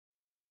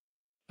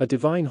a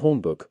divine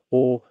hornbook,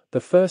 or the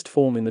first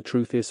form in the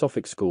true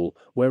Theosophic school,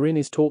 wherein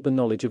is taught the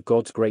knowledge of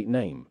God's great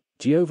name,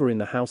 Jeova in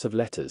the house of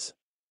letters.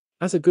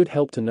 As a good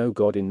help to know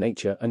God in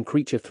nature and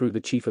creature through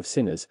the chief of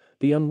sinners,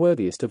 the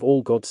unworthiest of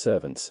all God's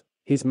servants,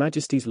 his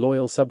Majesty's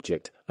loyal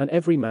subject, and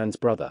every man's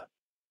brother.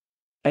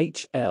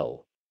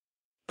 H.L.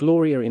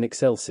 Gloria in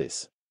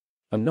excelsis.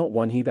 Am not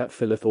one he that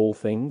filleth all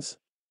things?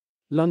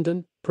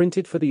 London,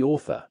 printed for the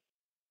author.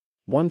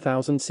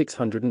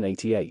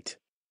 1688.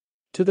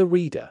 To the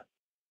reader.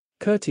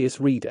 Courteous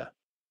reader.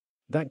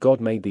 That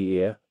God made the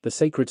ear, the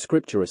sacred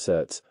scripture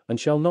asserts, and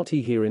shall not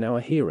he hear in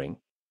our hearing?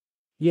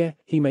 Yea,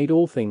 he made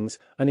all things,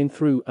 and in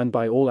through and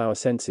by all our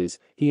senses,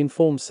 he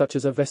informs such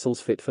as are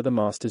vessels fit for the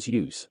master's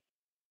use.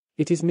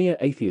 It is mere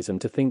atheism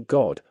to think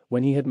God,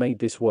 when he had made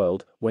this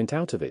world, went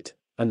out of it,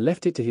 and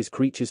left it to his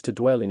creatures to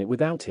dwell in it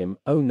without him.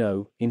 Oh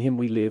no, in him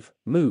we live,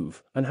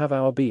 move, and have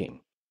our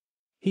being.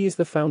 He is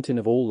the fountain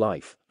of all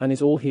life, and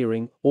is all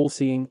hearing, all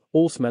seeing,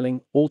 all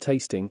smelling, all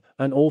tasting,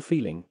 and all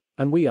feeling,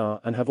 and we are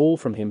and have all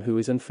from him who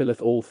is and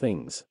filleth all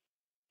things.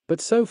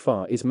 But so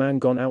far is man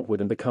gone outward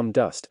and become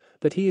dust,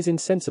 that he is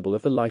insensible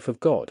of the life of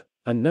God,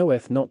 and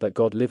knoweth not that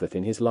God liveth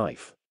in his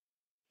life.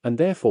 And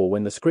therefore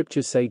when the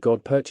scriptures say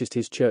God purchased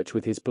his church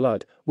with his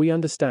blood, we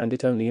understand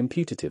it only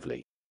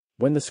imputatively.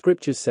 When the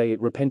scriptures say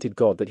it repented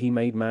God that he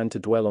made man to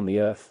dwell on the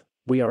earth,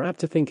 we are apt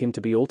to think him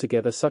to be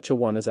altogether such a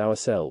one as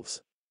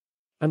ourselves.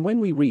 And when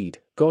we read,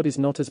 God is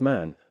not as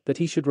man, that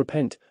he should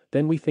repent,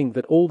 then we think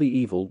that all the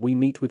evil we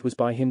meet with was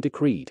by him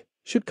decreed,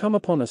 should come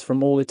upon us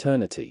from all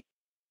eternity.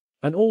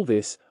 And all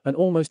this, and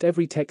almost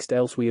every text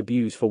else we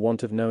abuse for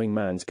want of knowing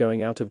man's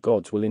going out of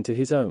God's will into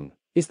his own,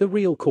 is the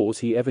real cause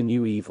he ever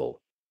knew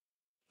evil.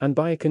 And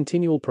by a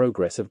continual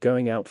progress of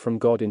going out from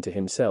God into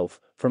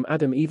himself, from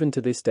Adam even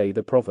to this day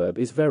the proverb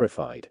is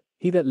verified,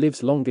 he that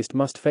lives longest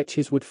must fetch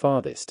his wood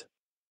farthest.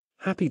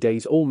 Happy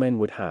days all men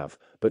would have,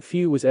 but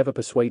few was ever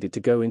persuaded to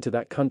go into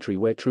that country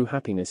where true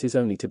happiness is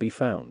only to be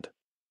found.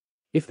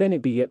 If then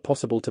it be yet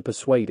possible to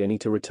persuade any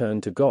to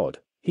return to God,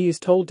 he is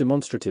told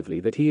demonstratively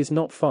that he is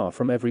not far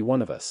from every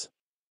one of us.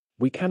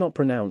 We cannot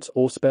pronounce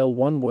or spell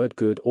one word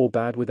good or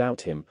bad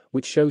without him,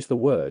 which shows the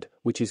word,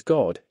 which is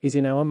God, is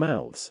in our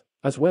mouths,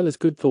 as well as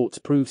good thoughts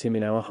proves him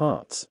in our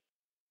hearts.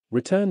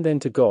 Return then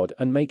to God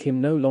and make him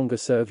no longer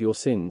serve your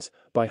sins,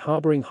 by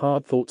harboring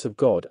hard thoughts of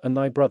God and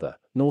thy brother,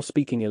 nor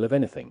speaking ill of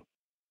anything.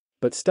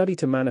 But study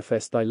to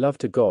manifest thy love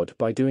to God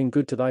by doing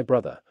good to thy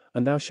brother,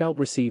 and thou shalt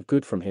receive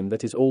good from him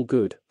that is all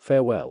good.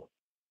 Farewell.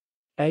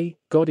 A.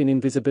 God in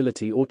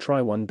invisibility or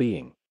tri-one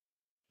being.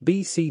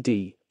 B. C.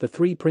 D. The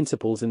three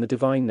principles in the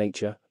divine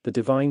nature, the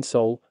divine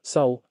soul,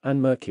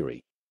 and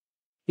Mercury.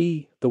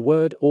 E. The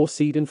word or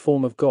seed and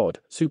form of God,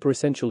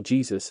 superessential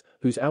Jesus,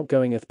 whose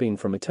outgoing hath been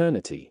from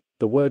eternity,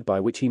 the word by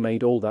which he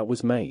made all that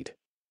was made.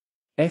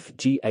 F.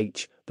 G.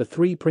 H. The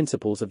three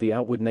principles of the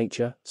outward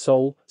nature,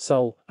 soul,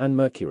 and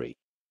Mercury.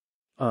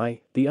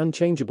 I. The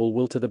unchangeable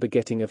will to the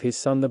begetting of his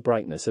Son, the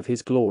brightness of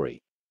his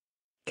glory.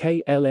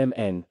 K. L. M.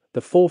 N.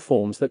 The four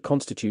forms that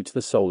constitutes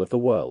the soul of the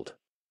world.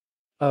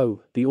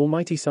 O. The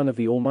Almighty Son of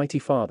the Almighty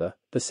Father,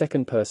 the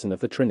second person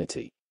of the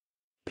Trinity.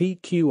 P.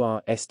 Q.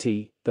 R. S.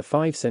 T. The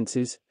five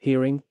senses,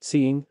 hearing,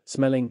 seeing,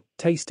 smelling,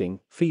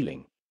 tasting,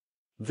 feeling.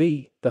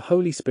 V. The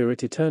Holy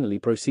Spirit eternally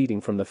proceeding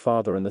from the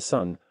Father and the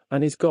Son,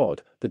 and is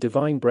God, the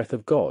divine breath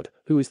of God,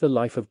 who is the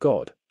life of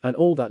God, and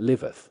all that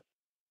liveth.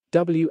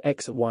 W.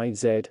 X. Y.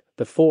 Z.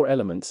 The four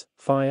elements,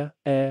 fire,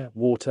 air,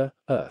 water,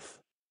 earth.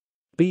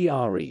 B.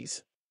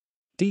 Aries.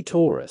 D.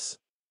 Taurus.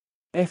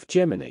 F.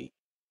 Gemini.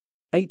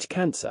 H.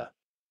 Cancer.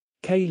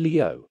 K.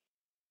 Leo.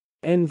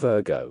 N.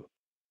 Virgo.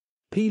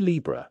 P.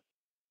 Libra.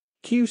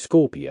 Q.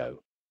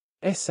 Scorpio.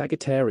 S.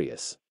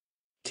 Sagittarius.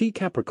 T.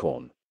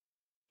 Capricorn.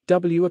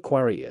 W.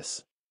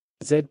 Aquarius.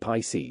 Z.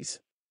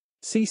 Pisces.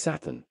 C.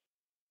 Saturn.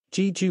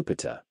 G.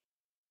 Jupiter.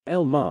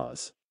 L.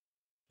 Mars.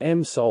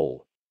 M.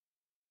 Sol.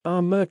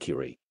 R.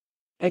 Mercury.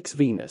 X.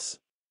 Venus.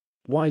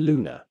 Y.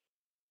 Luna.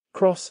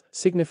 Cross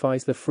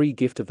signifies the free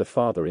gift of the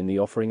Father in the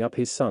offering up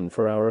his Son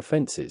for our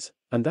offences,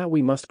 and that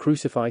we must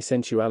crucify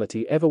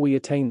sensuality ever we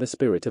attain the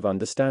spirit of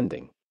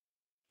understanding.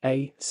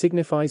 A.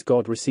 Signifies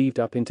God received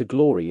up into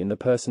glory in the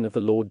person of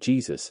the Lord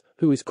Jesus,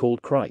 who is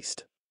called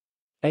Christ.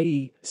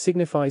 A.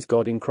 Signifies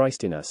God in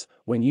Christ in us,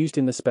 when used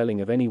in the spelling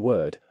of any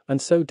word,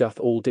 and so doth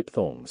all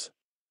diphthongs.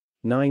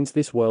 9's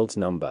this world's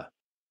number.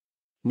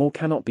 More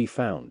cannot be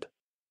found.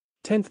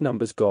 10th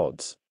number's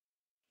God's.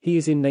 He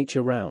is in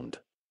nature round.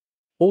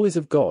 All is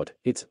of God,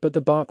 it's but the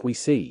bark we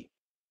see.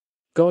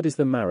 God is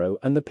the marrow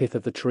and the pith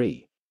of the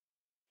tree.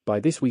 By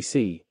this we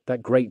see,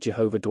 that great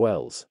Jehovah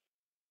dwells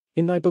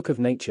in thy book of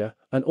nature,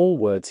 and all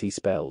words he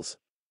spells.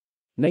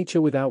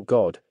 Nature without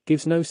God,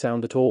 gives no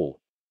sound at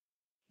all.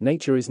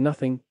 Nature is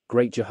nothing,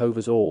 great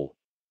Jehovah's all.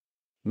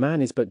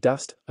 Man is but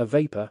dust, a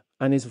vapor,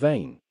 and is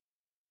vain.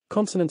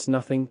 Consonants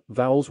nothing,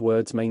 vowels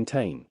words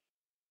maintain.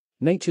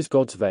 Nature's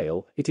God's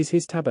veil, it is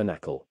his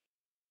tabernacle.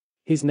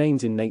 His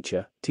name's in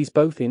nature, 'tis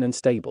both in and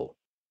stable.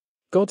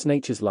 God's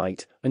nature's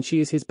light, and she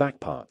is his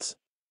back parts.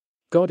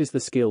 God is the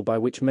skill by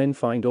which men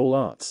find all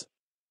arts.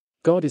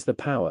 God is the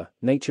power,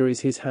 nature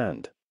is his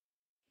hand.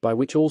 by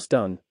which all's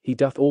done, he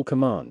doth all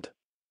command.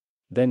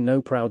 Then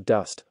no proud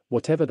dust,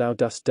 whatever thou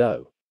dost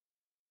do.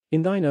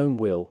 In thine own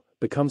will,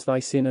 becomes thy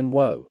sin and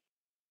woe.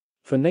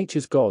 For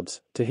nature's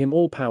gods, to him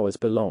all powers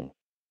belong.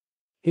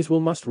 His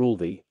will must rule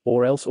thee,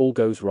 or else all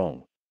goes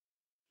wrong.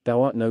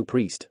 Thou art no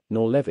priest,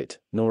 nor levite,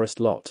 nor est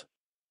lot.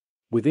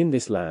 Within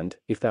this land,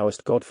 if thou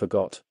hast God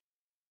forgot.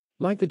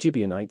 Like the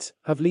Gibeonites,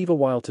 have leave a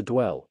while to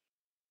dwell.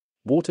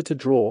 Water to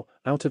draw,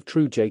 out of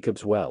true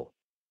Jacob's well.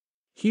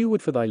 Hew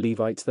wood for thy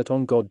Levites that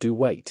on God do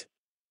wait.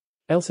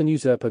 Else an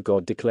usurper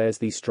God declares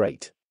thee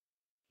straight.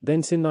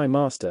 Thence in thy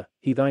master,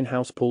 he thine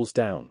house pulls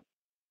down.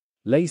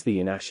 Lays thee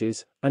in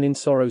ashes, and in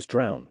sorrows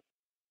drown.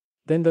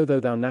 Then though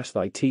thou gnash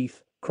thy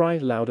teeth, cry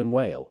loud and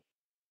wail.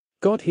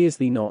 God hears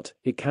thee not,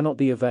 it cannot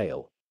thee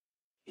avail.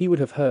 He would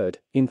have heard,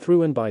 in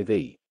through and by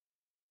thee.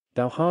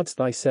 Thou hard'st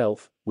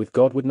thyself, with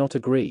God would not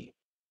agree.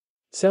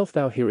 Self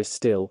thou hearest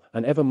still,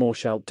 and evermore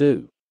shalt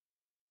do.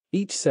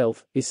 Each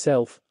self is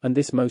self, and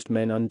this most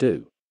men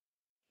undo.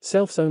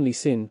 Self's only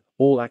sin,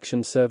 all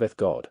action serveth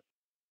God.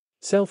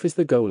 Self is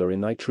the gaoler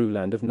in thy true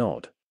land of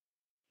Nod.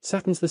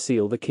 Saturn's the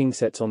seal the king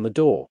sets on the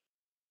door.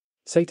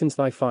 Satan's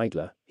thy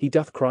fiddler, he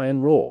doth cry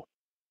and roar.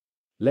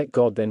 Let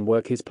God then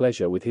work his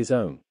pleasure with his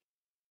own.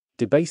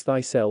 Debase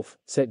thyself,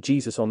 set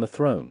Jesus on the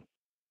throne.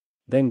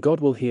 Then God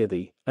will hear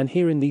thee, and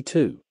hear in thee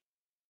too.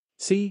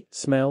 See,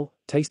 smell,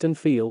 taste and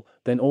feel,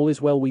 then all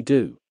is well we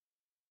do.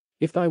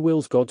 If thy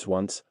will's God's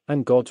once,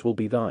 and God's will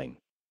be thine.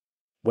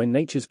 When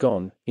nature's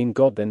gone, in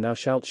God then thou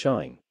shalt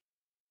shine.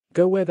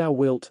 Go where thou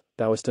wilt,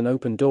 thou hast an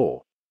open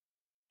door.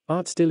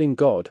 Art still in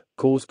God,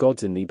 cause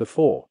God's in thee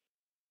before.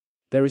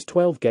 There is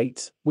 12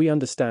 gates, we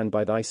understand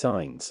by thy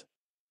signs.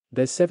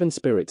 There's 7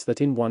 spirits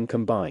that in one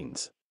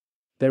combines.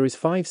 There is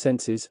 5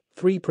 senses,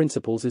 3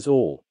 principles is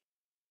all.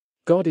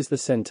 God is the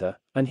center,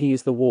 and he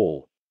is the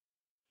wall.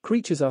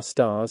 Creatures are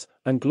stars,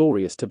 and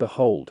glorious to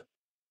behold.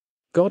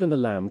 God and the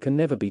Lamb can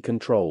never be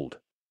controlled.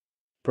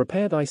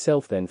 Prepare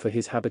thyself then for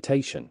his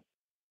habitation.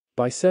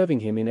 By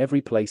serving him in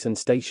every place and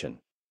station.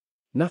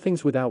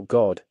 Nothing's without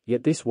God,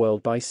 yet this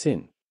world by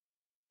sin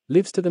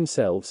lives to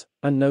themselves,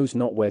 and knows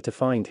not where to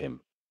find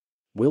him.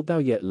 Wilt thou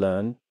yet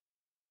learn?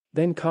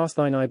 Then cast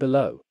thine eye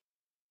below.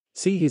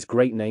 See his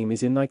great name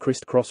is in thy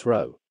criss-cross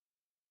row.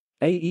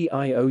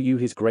 Aiou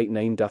his great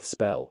name doth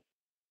spell.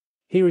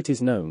 Here it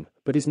is known,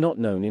 but is not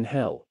known in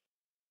hell.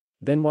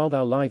 Then while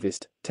thou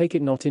livest, take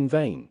it not in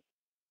vain.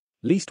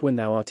 Least when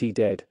thou art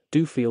dead,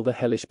 do feel the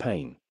hellish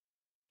pain.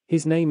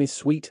 His name is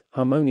sweet,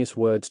 harmonious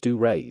words do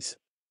raise.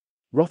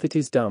 Wrath it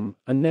is dumb,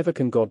 and never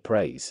can God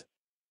praise.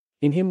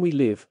 In him we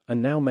live,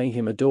 and now may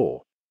him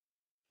adore.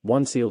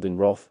 One sealed in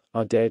wrath,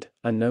 are dead,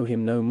 and know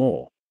him no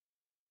more.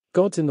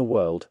 God's in the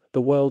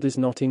world is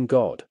not in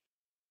God.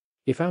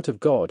 If out of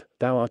God,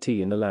 thou art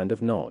in the land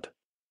of Nod.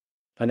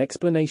 An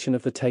explanation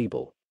of the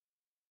table.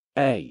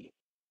 A.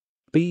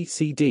 B,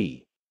 C,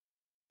 D.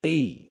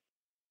 E.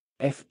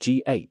 F,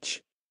 G,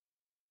 H.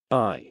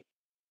 I.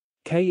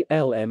 K,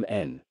 L, M,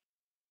 N.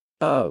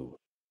 O.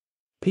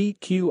 P,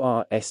 Q,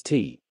 R, S,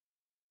 T.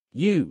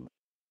 U.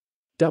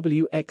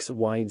 W, X,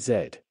 Y,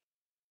 Z.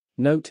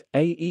 Note,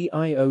 A, E,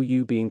 I, O,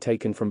 U being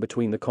taken from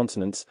between the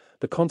consonants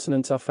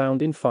are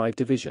found in 5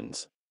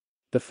 divisions.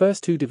 The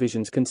first 2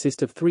 divisions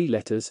consist of 3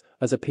 letters,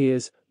 as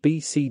appears, B,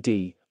 C,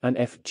 D, and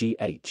F, G,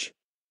 H.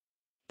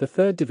 The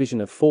third division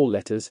of 4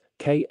 letters,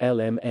 K, L,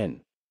 M,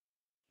 N.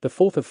 The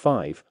fourth of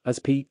 5, as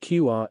P,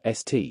 Q, R,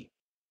 S, T.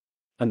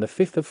 And the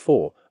fifth of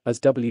 4, as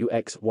W,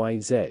 X, Y,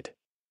 Z.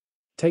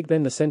 Take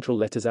then the central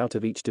letters out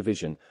of each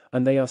division,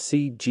 and they are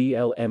C, G,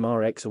 L, M,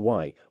 R, X,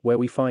 Y, where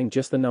we find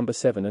just the number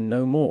 7 and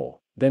no more.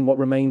 Then what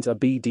remains are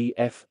B, D,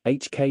 F,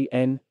 H, K,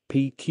 N,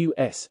 P, Q,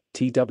 S,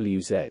 T,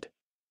 W, Z.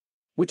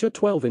 Which are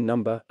 12 in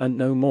number, and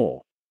no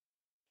more.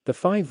 The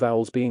 5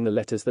 vowels being the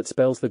letters that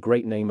spells the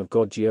great name of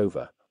God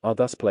Jeova, are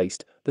thus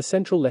placed, the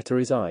central letter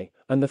is I,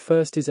 and the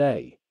first is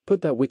A,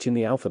 put that which in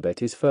the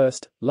alphabet is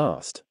first,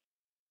 last.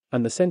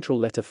 And the central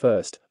letter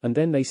first, and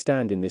then they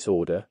stand in this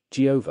order,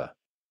 Jeova.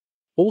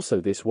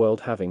 Also this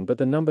world having but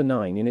the number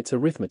 9 in its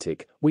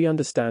arithmetic, we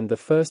understand the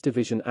first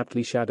division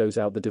aptly shadows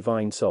out the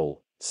divine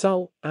soul,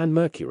 Sol, and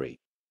Mercury.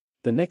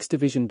 The next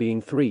division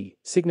being 3,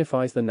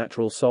 signifies the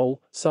natural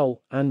soul,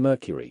 Sol, and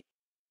Mercury.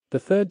 The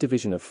third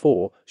division of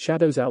 4,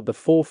 shadows out the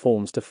 4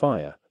 forms to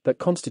fire, that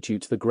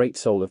constitutes the great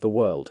soul of the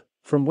world,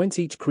 from whence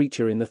each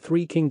creature in the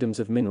 3 kingdoms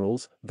of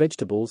minerals,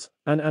 vegetables,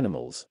 and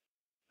animals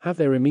have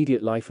their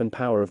immediate life and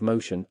power of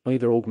motion,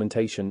 either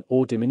augmentation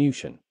or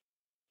diminution.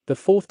 The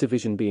fourth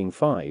division being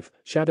 5,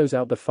 shadows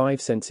out the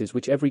 5 senses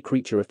which every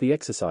creature hath the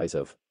exercise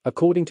of,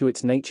 according to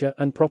its nature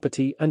and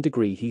property and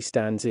degree he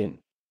stands in.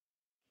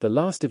 The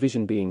last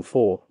division being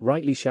 4,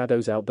 rightly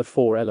shadows out the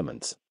 4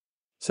 elements.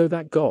 So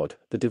that God,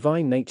 the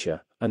divine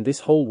nature, and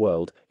this whole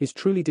world, is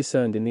truly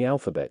discerned in the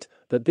alphabet,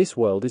 that this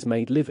world is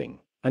made living,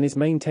 and is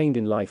maintained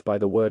in life by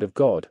the word of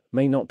God,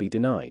 may not be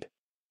denied.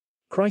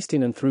 Christ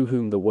in and through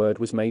whom the word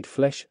was made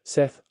flesh,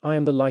 saith, I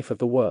am the life of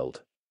the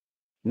world.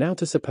 Now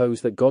to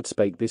suppose that God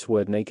spake this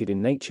word naked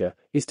in nature,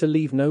 is to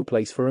leave no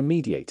place for a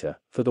mediator,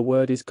 for the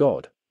word is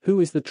God, who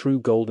is the true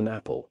golden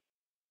apple.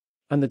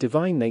 And the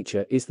divine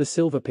nature is the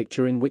silver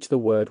picture in which the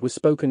word was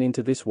spoken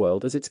into this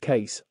world as its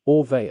case,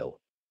 or veil.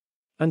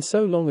 And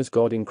so long as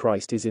God in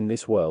Christ is in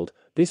this world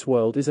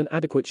is an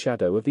adequate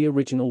shadow of the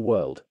original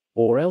world,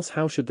 or else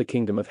how should the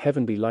kingdom of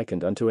heaven be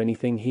likened unto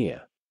anything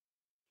here?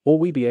 Or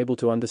we be able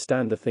to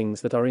understand the things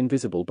that are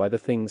invisible by the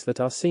things that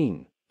are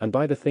seen, and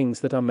by the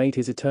things that are made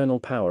his eternal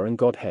power and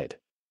Godhead.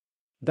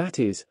 That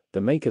is, the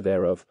maker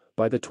thereof.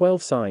 By the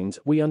 12 signs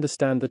we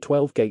understand the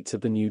 12 gates of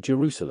the New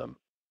Jerusalem.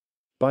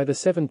 By the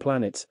 7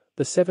 planets,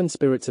 the 7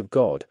 spirits of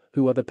God,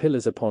 who are the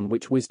pillars upon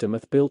which wisdom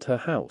hath built her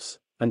house,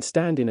 and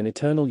stand in an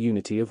eternal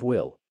unity of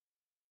will.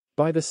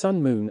 By the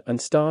sun, moon, and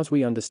stars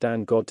we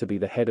understand God to be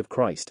the head of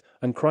Christ,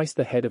 and Christ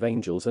the head of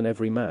angels and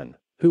every man,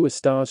 who as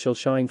stars shall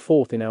shine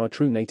forth in our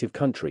true native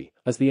country,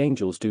 as the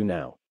angels do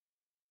now.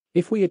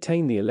 If we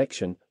attain the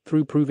election,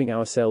 through proving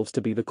ourselves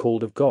to be the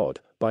called of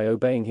God, by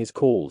obeying his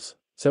calls,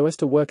 so as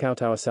to work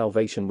out our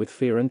salvation with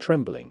fear and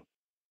trembling,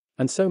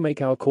 and so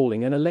make our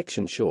calling and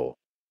election sure.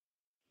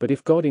 But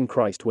if God in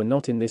Christ were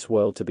not in this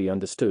world to be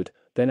understood,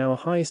 then our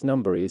highest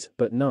number is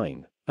but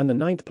 9, and the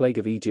 9th plague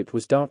of Egypt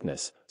was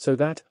darkness, so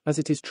that, as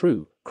it is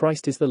true,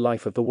 Christ is the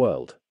life of the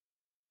world.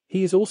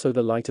 He is also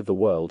the light of the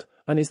world,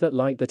 and is that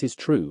light that is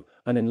true,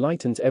 and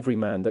enlightens every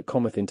man that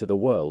cometh into the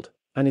world,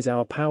 and is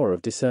our power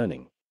of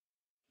discerning.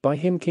 By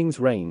him kings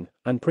reign,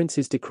 and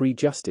princes decree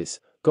justice.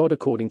 God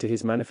according to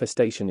his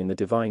manifestation in the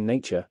divine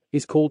nature,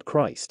 is called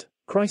Christ.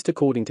 Christ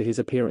according to his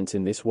appearance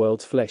in this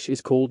world's flesh is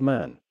called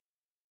man.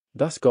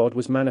 Thus God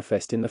was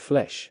manifest in the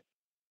flesh.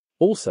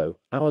 Also,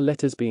 our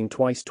letters being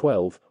twice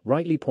 12,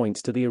 rightly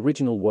points to the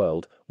original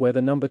world, where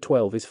the number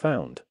 12 is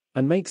found,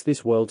 and makes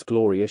this world's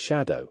glory a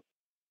shadow.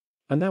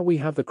 And that we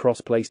have the cross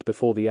placed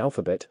before the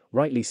alphabet,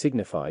 rightly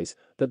signifies,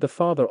 that the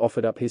Father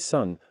offered up his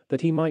Son,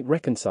 that he might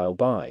reconcile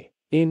by,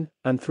 in,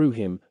 and through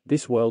him,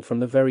 this world from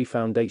the very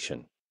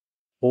foundation.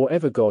 Or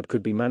ever God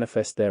could be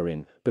manifest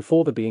therein,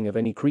 before the being of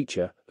any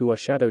creature, who are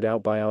shadowed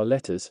out by our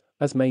letters,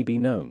 as may be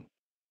known.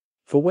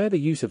 For where the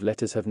use of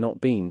letters have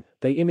not been,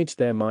 they imaged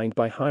their mind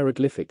by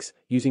hieroglyphics,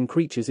 using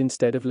creatures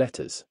instead of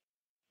letters.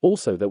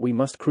 Also that we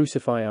must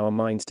crucify our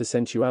minds to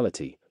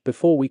sensuality,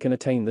 before we can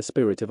attain the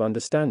spirit of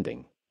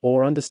understanding,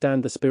 or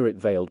understand the spirit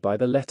veiled by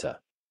the letter.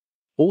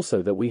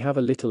 Also that we have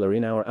a littler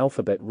in our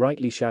alphabet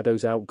rightly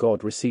shadows out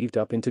God received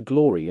up into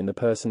glory in the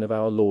person of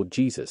our Lord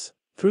Jesus,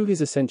 through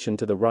his ascension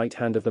to the right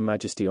hand of the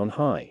Majesty on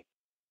high,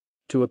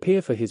 to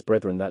appear for his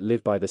brethren that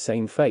live by the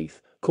same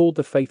faith, called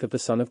the faith of the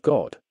Son of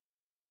God.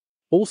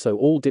 Also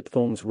all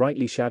diphthongs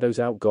rightly shadows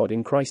out God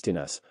in Christ in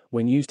us,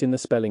 when used in the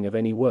spelling of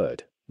any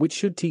word, which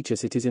should teach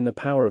us it is in the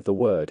power of the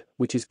word,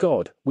 which is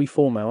God, we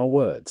form our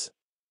words.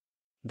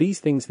 These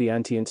things the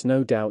Antients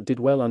no doubt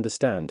did well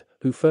understand,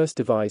 who first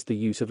devised the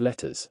use of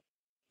letters.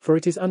 For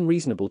it is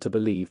unreasonable to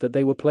believe that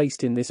they were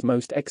placed in this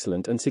most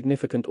excellent and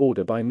significant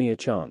order by mere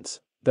chance,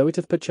 though it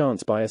hath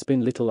perchance by us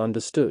been little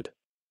understood.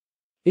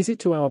 Is it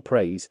to our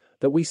praise,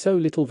 that we so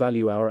little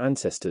value our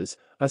ancestors,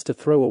 as to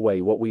throw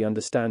away what we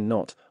understand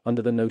not,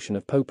 under the notion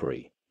of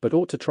popery, but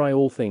ought to try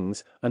all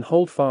things, and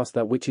hold fast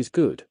that which is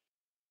good?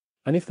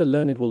 And if the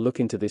learned will look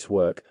into this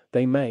work,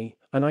 they may,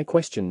 and I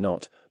question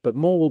not, but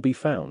more will be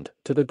found,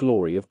 to the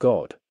glory of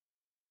God.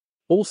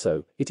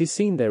 Also, it is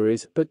seen there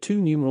is but 2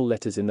 numeral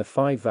letters in the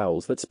 5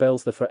 vowels that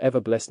spells the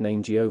forever blessed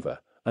name Jeova,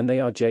 and they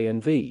are J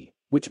and V,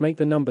 which make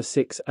the number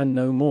 6 and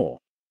no more.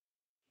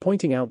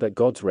 Pointing out that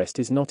God's rest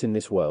is not in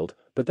this world,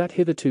 but that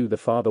hitherto the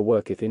Father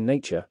worketh in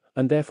nature,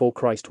 and therefore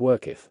Christ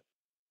worketh.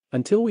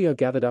 Until we are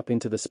gathered up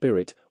into the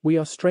Spirit, we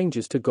are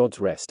strangers to God's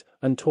rest,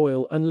 and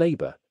toil and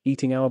labor,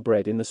 eating our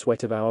bread in the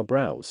sweat of our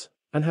brows,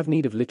 and have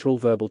need of literal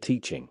verbal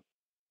teaching.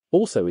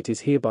 Also it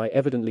is hereby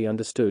evidently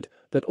understood,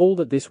 that all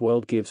that this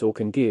world gives or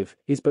can give,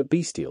 is but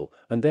bestial,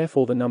 and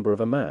therefore the number of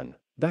a man,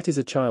 that is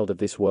a child of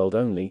this world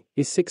only,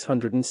 is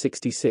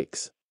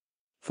 666.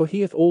 For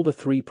he hath all the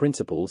 3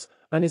 principles,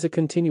 and is a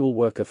continual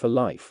worker for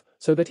life,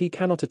 so that he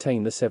cannot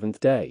attain the 7th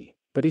day,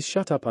 but is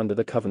shut up under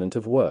the covenant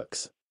of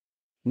works.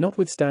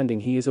 Notwithstanding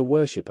he is a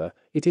worshipper,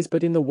 it is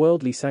but in the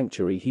worldly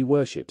sanctuary he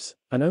worships,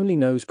 and only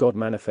knows God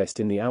manifest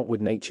in the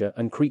outward nature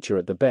and creature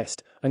at the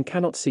best, and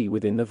cannot see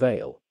within the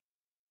veil.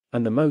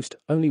 And the most,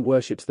 only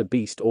worships the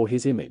beast or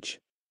his image.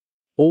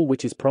 All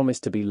which is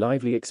promised to be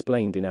lively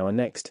explained in our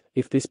next,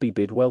 if this be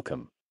bid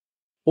welcome.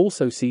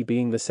 Also C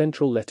being the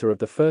central letter of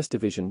the first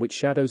division which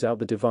shadows out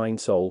the divine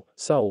soul,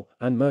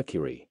 and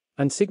Mercury,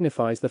 and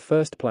signifies the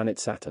first planet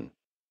Saturn,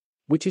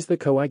 which is the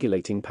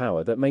coagulating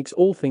power that makes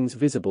all things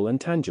visible and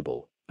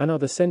tangible, and are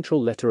the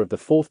central letter of the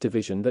 4th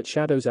division that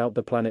shadows out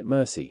the planet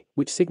Mercy,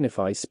 which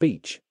signifies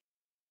speech.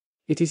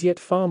 It is yet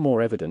far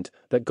more evident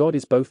that God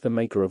is both the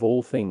maker of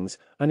all things,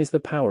 and is the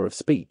power of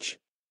speech.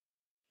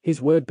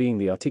 His word being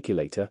the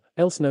articulator,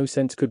 else no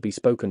sense could be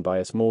spoken by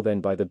us more than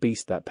by the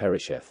beast that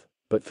perisheth.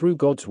 But through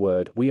God's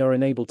word we are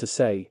enabled to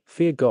say,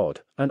 Fear God,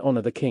 and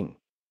honor the King.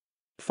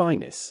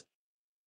 Finis.